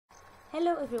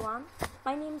Hello everyone,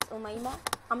 my name is Umayma.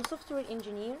 I'm a software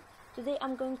engineer. Today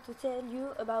I'm going to tell you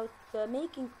about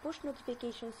making push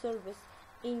notification service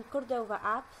in Cordova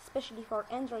app, especially for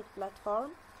Android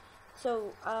platform.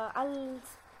 So I'll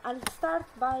start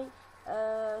by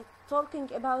talking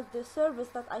about the service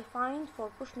that I find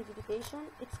for push notification.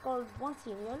 It's called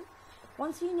OneSignal.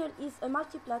 OneSignal is a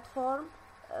multi-platform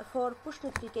for push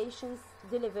notifications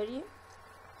delivery.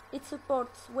 It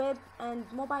supports web and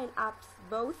mobile apps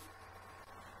both.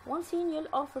 OneSignal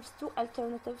offers two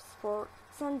alternatives for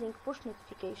sending push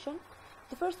notification.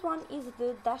 The first one is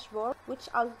the dashboard, which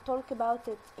I'll talk about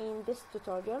it in this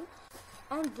tutorial.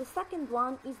 And the second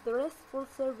one is the RESTful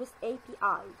Service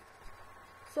API.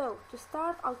 So to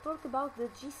start, I'll talk about the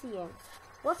GCM.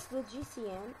 What's the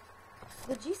GCM?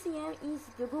 The GCM is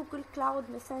the Google Cloud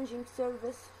Messaging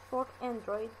Service for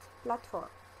Android platform.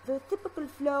 The typical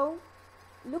flow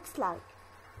looks like: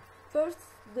 first,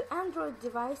 the Android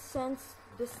device sends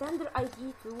the sender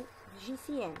ID to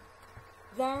GCM.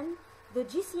 Then the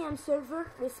GCM server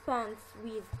responds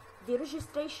with the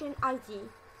registration ID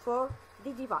for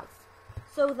the device,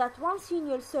 so that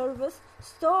OneSignal service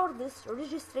stores this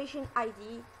registration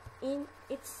ID in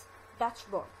its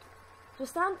dashboard. To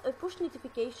send a push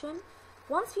notification,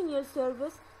 OneSignal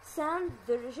service sends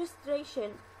the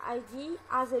registration ID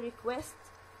as a request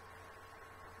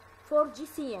for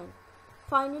GCM.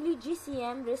 Finally,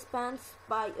 GCM responds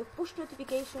by a push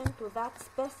notification to that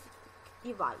specific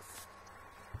device.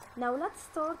 Now let's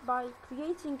start by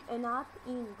creating an app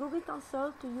in Google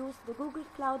Console to use the Google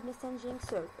Cloud Messaging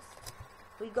Service.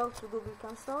 We'll go to Google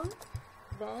Console,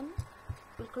 then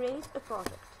we'll create a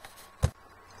project.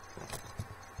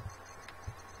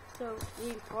 So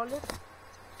we'll call it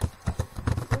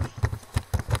push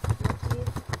notif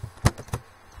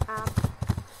app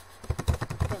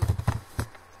demo.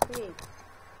 Create.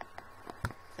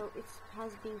 So it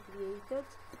has been created.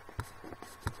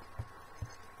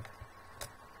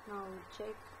 Now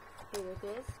check, here it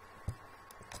is.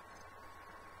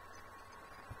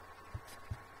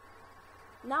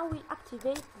 Now we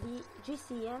activate the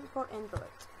GCM for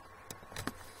Android.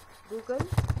 Google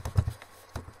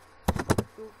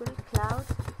Cloud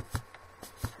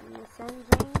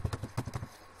Messaging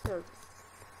Service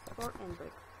for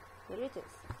Android. Here it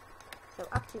is. So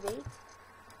activate.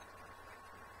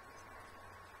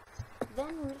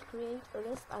 Then we'll create a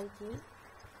REST ID.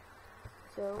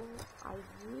 So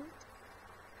ID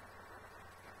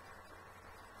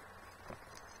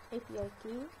API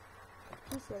key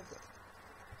server.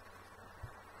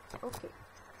 Okay.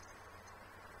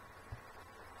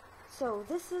 So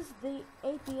this is the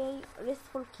API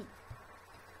RESTful key.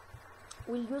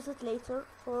 We'll use it later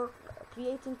for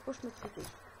creating push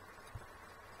notification.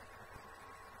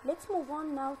 Let's move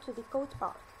on now to the code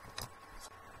part.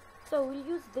 So we'll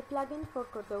use the plugin for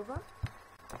Cordova.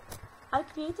 I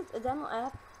created a demo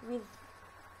app with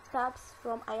tabs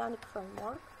from Ionic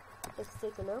framework. Let's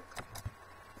take a look.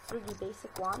 It's really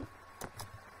basic one.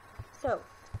 So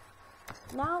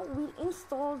now we'll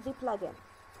install the plugin.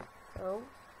 So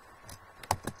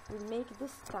we'll make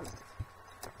this command.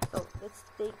 So let's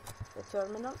take the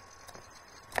terminal.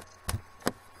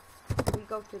 We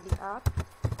go to the app.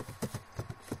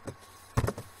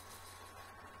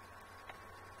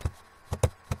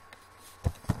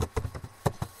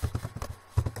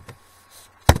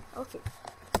 Okay,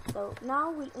 so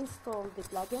now we'll install the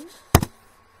plugin.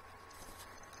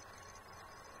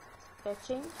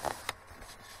 Fetching.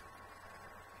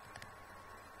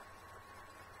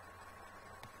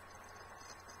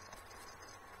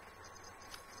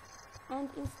 And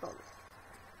install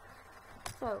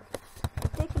it. So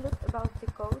take a look about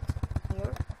the code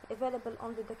here, available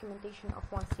on the documentation of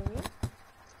OneSignal.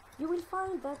 You will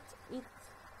find that it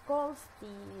calls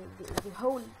the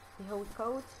whole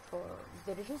code for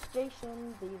the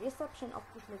registration, the reception of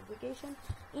push notification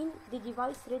in the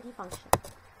device ready function.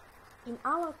 In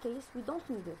our case, we don't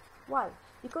need it. Why?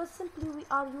 Because simply we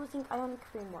are using Ionic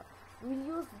framework.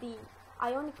 We'll use the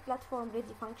Ionic platform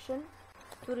ready function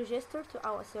to register to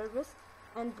our service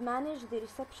and manage the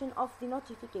reception of the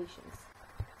notifications.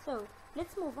 So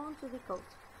let's move on to the code.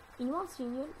 In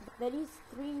OneSignal, there is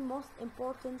three most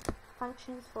important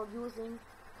functions for using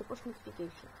the push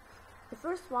notification. The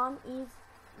first one is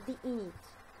the init.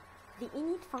 The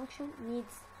init function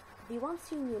needs the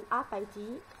OneSignal app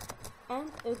ID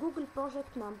and a Google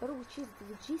project number, which is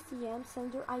the GCM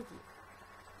sender ID,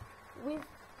 with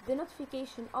the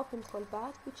notification open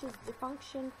callback, which is the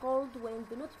function called when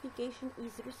the notification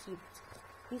is received.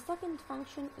 The second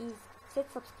function is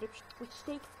set subscription, which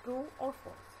takes true or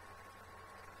false.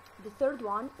 The third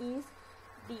one is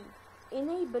the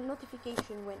enable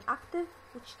notification when active,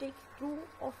 which takes true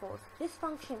or false. This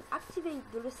function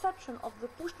activates the reception of the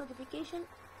push notification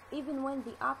even when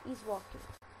the app is working.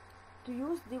 To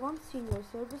use the OneSenior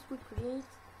service, we create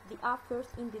the app first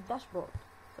in the dashboard.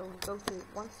 So we go to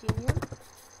OneSenior.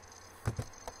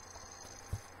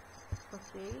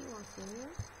 Okay, OneSenior.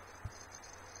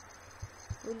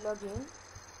 We'll log in.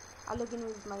 I'll log in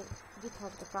with my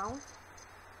GitHub account.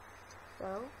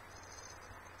 So,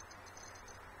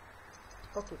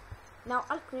 okay. Now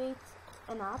I'll create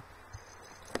an app.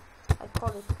 I call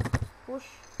it Push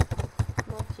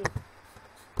Notif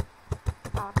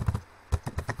App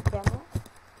Demo.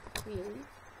 Really.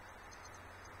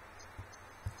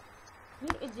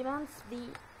 Here it demands the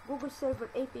Google Server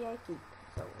API key.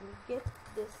 So we get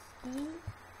this key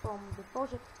from the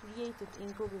project created in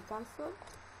Google Console.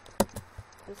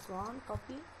 This one,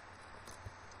 copy,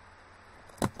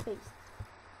 paste.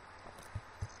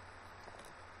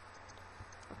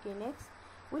 Okay, next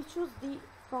we'll choose the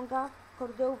PhoneGap,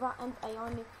 Cordova and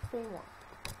Ionic framework.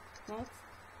 Next.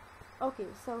 Okay,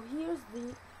 so here's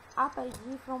the app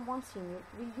ID from OneSenior.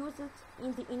 We'll use it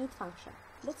in the init function.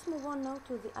 Let's move on now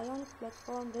to the Ionic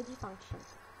platform ready function.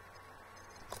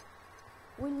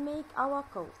 We'll make our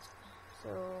code. So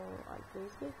I'll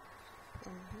take it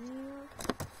from here.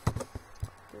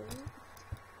 Okay.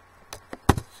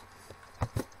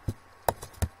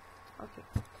 Okay.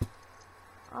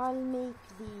 I'll make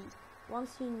the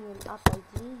OneSenior app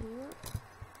ID here.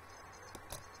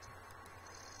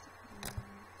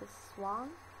 This one.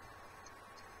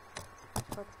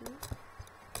 Copy.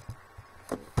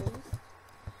 Paste.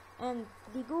 And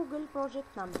the Google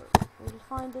project number. We'll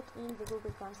find it in the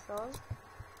Google Console.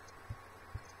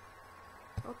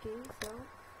 Okay, so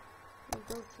we'll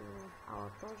go to our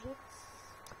projects,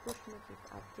 push notif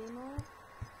app demo.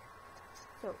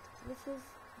 So this is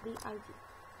the ID.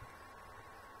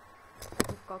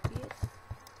 We'll copy it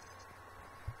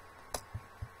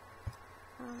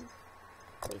and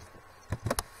paste it.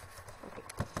 Okay,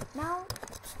 now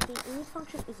the init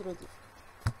function is ready.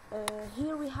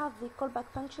 Here we have the callback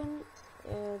function.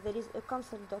 There is a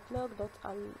console.log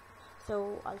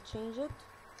so I'll change it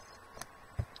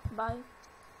by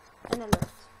an alert.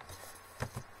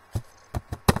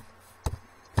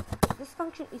 This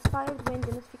function is fired when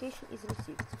the notification is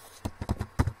received.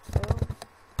 So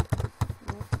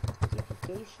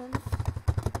notification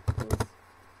is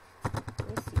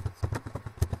received.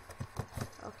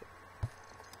 Okay.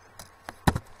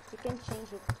 You can change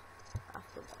it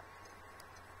after that.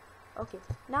 Okay.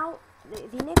 Now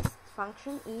the next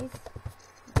function is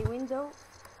the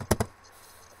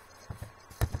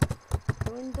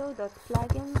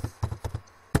window.plugins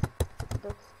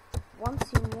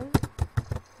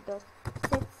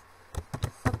 .OneSenior.set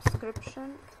subscription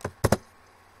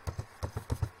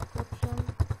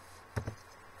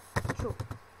true.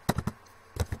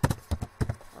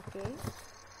 Okay,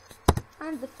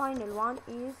 and the final one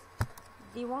is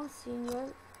the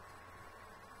OneSenior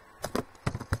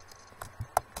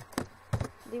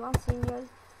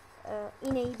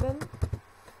enable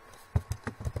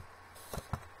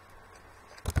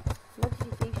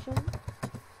notification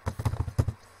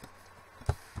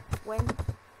when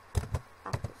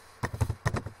active.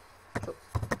 True.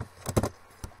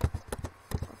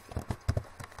 Okay.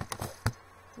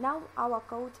 Now our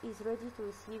code is ready to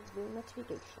receive the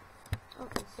notification.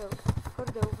 Okay, so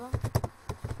Cordova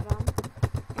run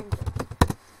enter.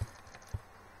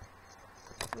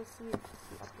 Receive the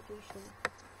application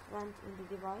run in the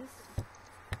device.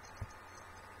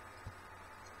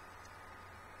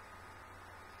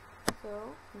 So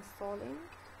installing,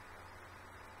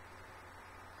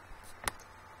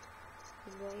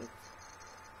 wait,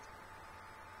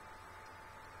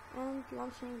 and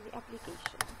launching the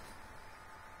application.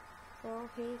 So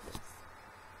here it is.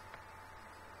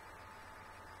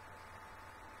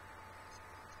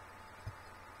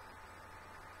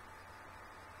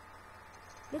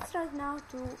 Let's try now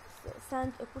to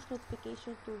send a push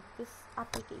notification to this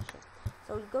application.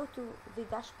 So we'll go to the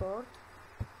dashboard.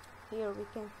 Here we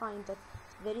can find that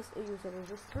there is a user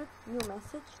registered, new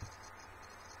message.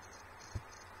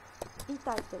 The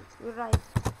title, we write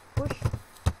push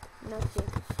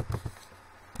notif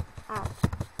app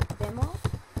demo,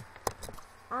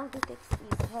 and the text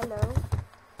is hello.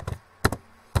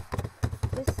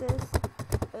 This is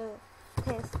a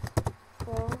test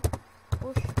for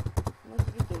push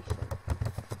notification.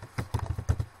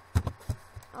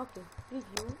 Okay,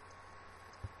 preview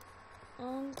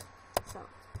and sound.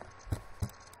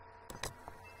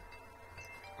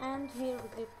 And here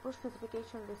the push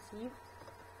notification received.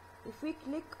 If we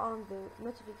click on the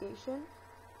notification,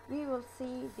 we will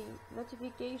see the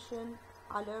notification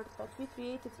alert that we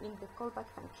created in the callback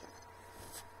function.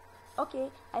 Okay,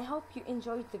 I hope you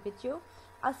enjoyed the video.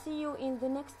 I'll see you in the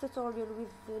next tutorial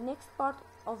with the next part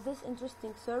of this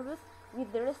interesting service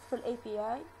with the RESTful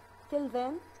API. Till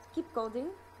then, keep coding.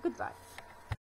 Goodbye.